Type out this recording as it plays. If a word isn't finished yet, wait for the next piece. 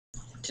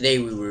Today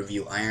we will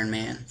review Iron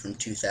Man from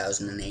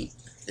 2008.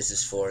 This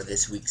is for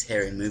this week's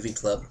Harry Movie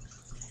Club.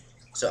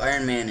 So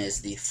Iron Man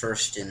is the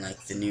first in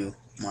the new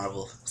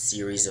Marvel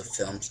series of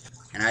films,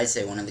 and I'd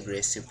say one of the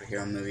greatest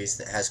superhero movies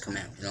that has come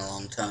out in a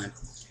long time.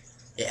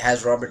 It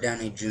has Robert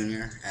Downey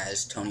Jr.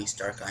 as Tony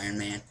Stark Iron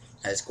Man,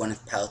 has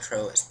Gwyneth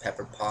Paltrow as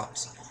Pepper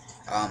Potts.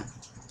 I'm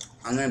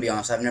going to be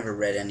honest, I've never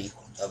read any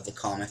of the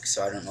comics,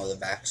 so I don't know the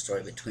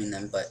backstory between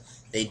them, but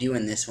they do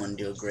in this one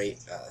do a great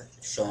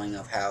showing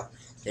of how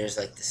there's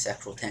the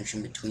sexual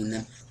tension between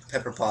them.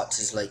 Pepper Potts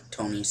is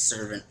Tony's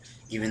servant,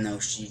 even though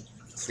she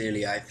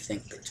clearly, I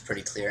think it's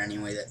pretty clear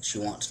anyway, that she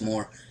wants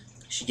more.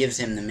 She gives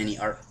him the mini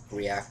arc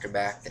reactor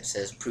back that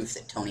says proof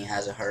that Tony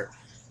has a heart,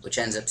 which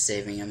ends up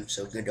saving him,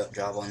 so good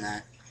job on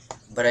that.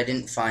 But I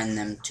didn't find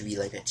them to be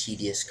a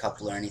tedious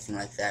couple or anything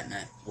like that, and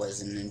it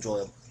was an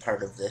enjoyable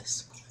part of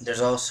this. There's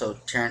also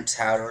Terrence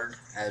Howard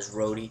as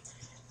Rhodey.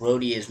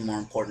 Rhodey is more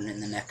important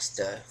in the next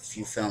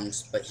few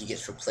films, but he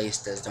gets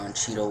replaced as Don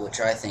Cheadle,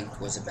 which I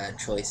think was a bad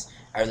choice.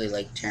 I really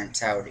like Terrence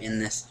Howard in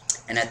this.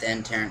 And at the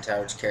end, Terrence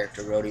Howard's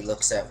character, Rhodey,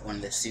 looks at one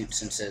of the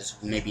suits and says,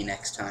 maybe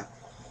next time.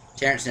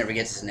 Terrence never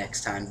gets his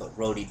next time, but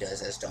Rhodey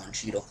does as Don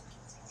Cheadle.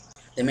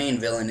 The main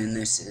villain in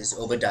this is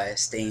Obadiah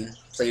Stane,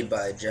 played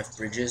by Jeff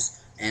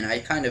Bridges. And I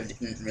kind of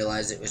didn't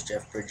realize it was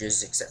Jeff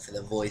Bridges, except for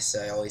the voice.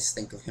 I always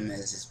think of him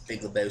as his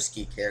Big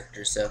Lebowski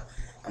character, so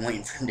I'm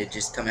waiting for him to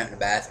just come out in a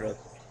bathrobe.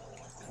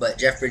 But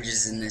Jeff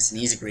Bridges is in this, and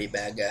he's a great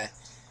bad guy.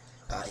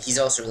 He's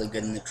also really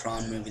good in the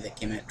Tron movie that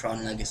came out,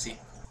 Tron Legacy.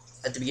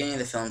 At the beginning of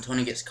the film,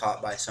 Tony gets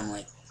caught by some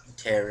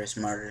terrorist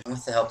martyrs.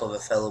 With the help of a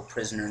fellow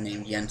prisoner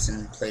named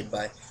Jensen, played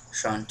by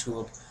Sean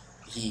Toole,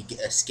 he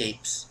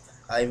escapes.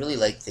 I really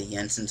like the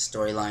Jensen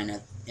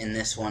storyline in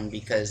this one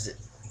because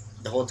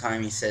the whole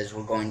time he says,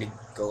 we're going to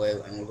go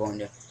out and we're going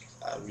to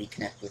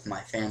reconnect with my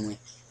family.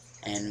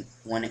 And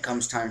when it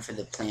comes time for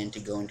the plan to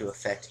go into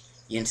effect,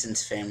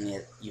 Jensen's family,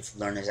 you've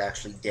learned, is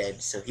actually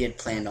dead. So he had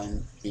planned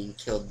on being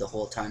killed the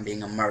whole time,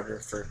 being a martyr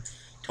for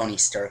Tony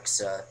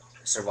Stark's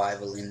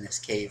survival in this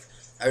cave.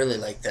 I really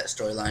like that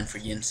storyline for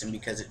Jensen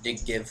because it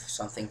did give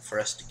something for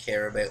us to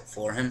care about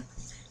for him,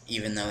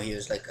 even though he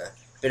was a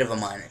bit of a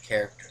minor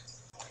character.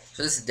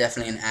 So this is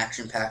definitely an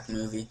action-packed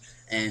movie,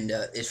 and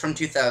it's from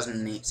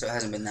 2008, so it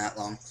hasn't been that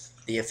long.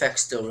 The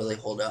effects still really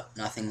hold up.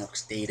 Nothing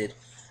looks dated.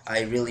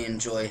 I really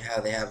enjoy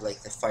how they have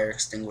the fire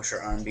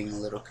extinguisher arm being a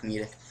little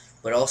comedic,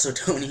 but also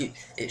Tony.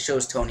 It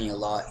shows Tony a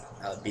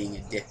lot being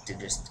a dick to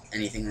just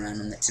anything around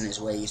him that's in his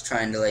way. He's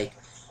trying to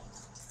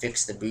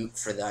fix the boot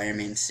for the Iron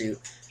Man suit,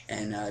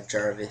 and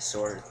Jarvis,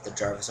 or the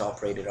Jarvis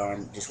operated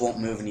arm, just won't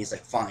move, and he's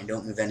fine,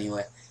 don't move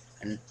anyway.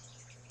 And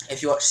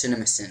if you watch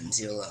Cinema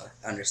Sins, you'll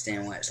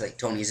understand why it's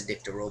Tony's a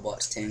dick to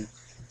robots thing.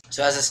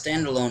 So as a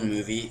standalone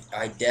movie,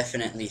 I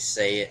definitely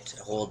say it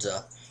holds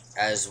up.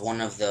 As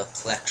one of the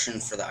collection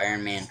for the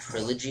Iron Man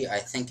trilogy, I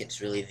think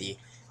it's really the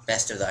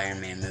best of the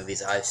Iron Man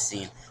movies I've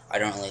seen. I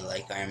don't really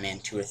like Iron Man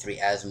 2 or 3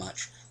 as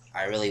much.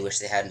 I really wish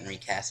they hadn't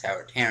recast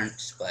Howard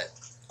Terrence, but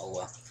oh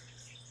well.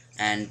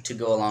 And to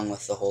go along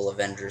with the whole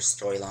Avengers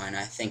storyline,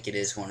 I think it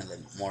is one of the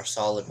more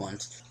solid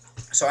ones.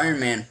 So Iron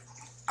Man,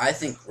 I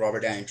think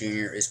Robert Downey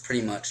Jr. is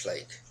pretty much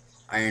like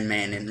Iron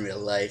Man in real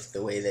life,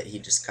 the way that he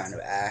just kind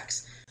of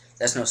acts.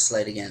 That's no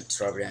slight against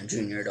Robert Downey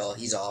Jr. at all.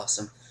 He's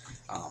awesome.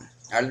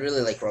 I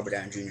really like Robert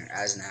Downey Jr.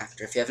 as an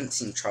actor. If you haven't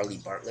seen Charlie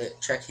Bartlett,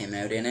 check him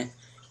out in it.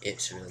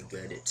 It's really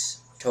good.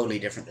 It's totally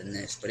different than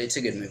this, but it's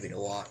a good movie to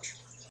watch.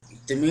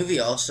 The movie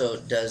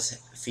also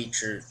does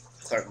feature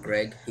Clark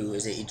Gregg, who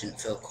is Agent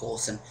Phil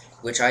Coulson,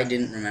 which I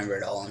didn't remember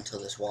at all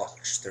until this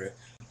watch through.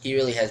 He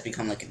really has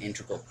become an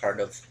integral part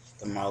of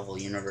the Marvel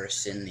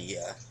Universe in the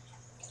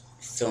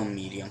film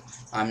medium.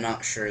 I'm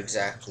not sure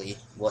exactly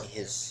what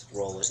his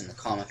role was in the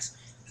comics,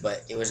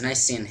 but it was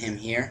nice seeing him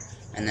here.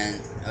 And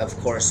then, of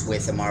course,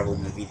 with the Marvel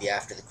movie, the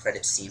after the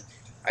credits scene,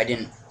 I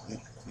didn't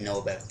know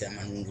about them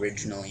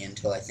originally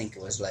until I think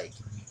it was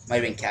might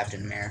have been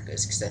Captain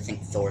America's, because I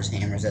think Thor's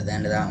hammer's at the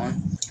end of that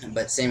one.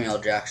 But Samuel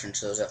L. Jackson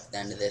shows up at the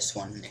end of this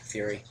one, Nick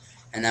Fury,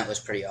 and that was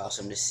pretty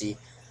awesome to see.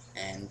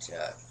 And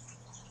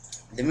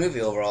the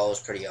movie overall was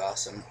pretty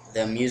awesome.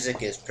 The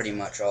music is pretty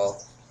much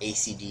all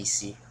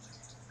AC/DC.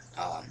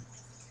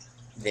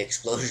 The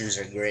explosions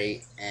are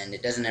great, and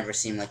it doesn't ever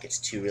seem like it's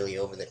too really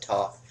over the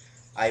top.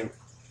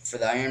 For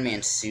the Iron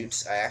Man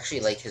suits, I actually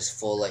like his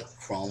full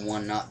chrome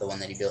one, not the one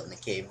that he built in the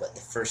cave, but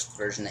the first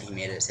version that he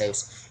made at his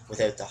house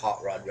without the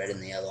hot rod red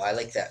and the yellow. I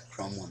like that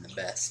chrome one the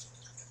best.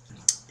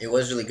 It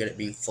was really good at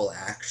being full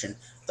action,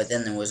 but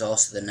then there was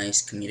also the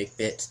nice comedic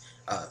bits.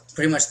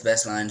 Pretty much the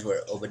best lines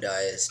where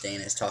Obadiah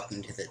Stane is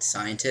talking to the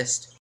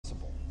scientist.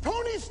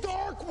 Tony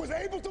Stark was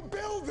able to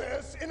build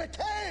this in a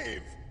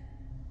cave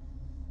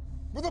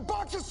with a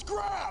box of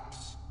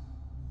scraps.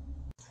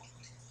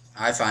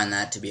 I find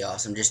that to be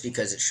awesome, just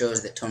because it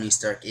shows that Tony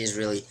Stark is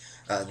really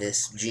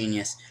this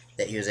genius,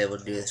 that he was able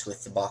to do this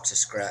with the box of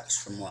scraps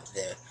from what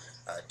the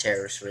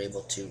terrorists were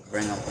able to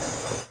bring him.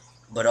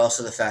 But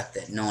also the fact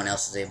that no one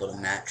else is able to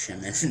match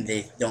him, and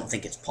they don't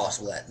think it's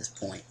possible at this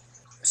point.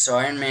 So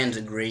Iron Man's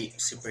a great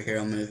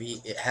superhero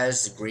movie. It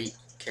has great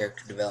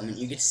character development.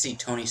 You get to see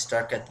Tony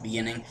Stark at the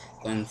beginning,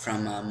 going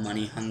from a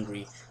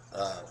money-hungry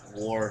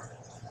war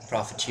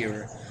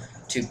profiteer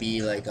to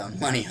be like a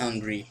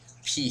money-hungry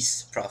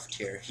peace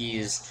profiteer. He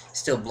is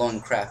still blowing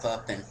crap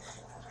up and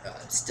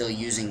still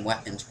using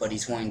weapons, but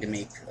he's wanting to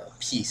make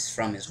peace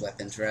from his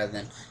weapons rather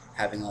than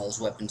having all his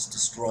weapons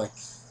destroyed.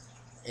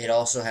 It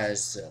also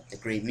has the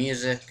great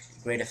music,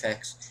 great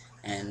effects,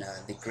 and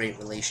the great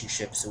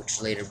relationships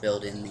which later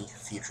build in the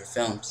future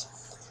films.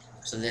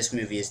 So this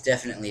movie is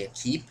definitely a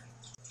keep.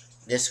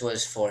 This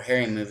was for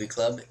Harry Movie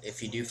Club.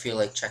 If you do feel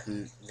like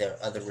checking their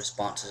other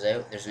responses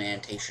out, there's an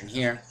annotation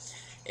here.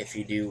 If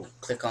you do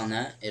click on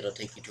that, it'll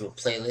take you to a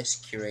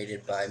playlist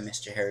curated by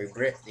Mr. Harry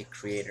Britt, the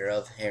creator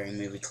of Harry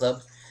Movie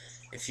Club.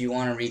 If you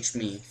want to reach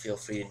me, feel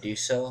free to do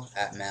so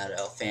at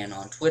MadLFan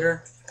on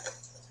Twitter.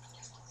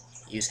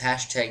 Use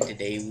hashtag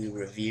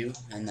 #TodayWeReview,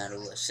 and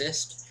that'll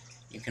assist.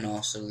 You can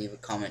also leave a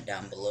comment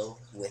down below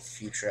with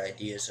future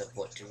ideas of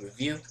what to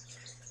review.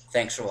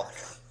 Thanks for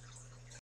watching.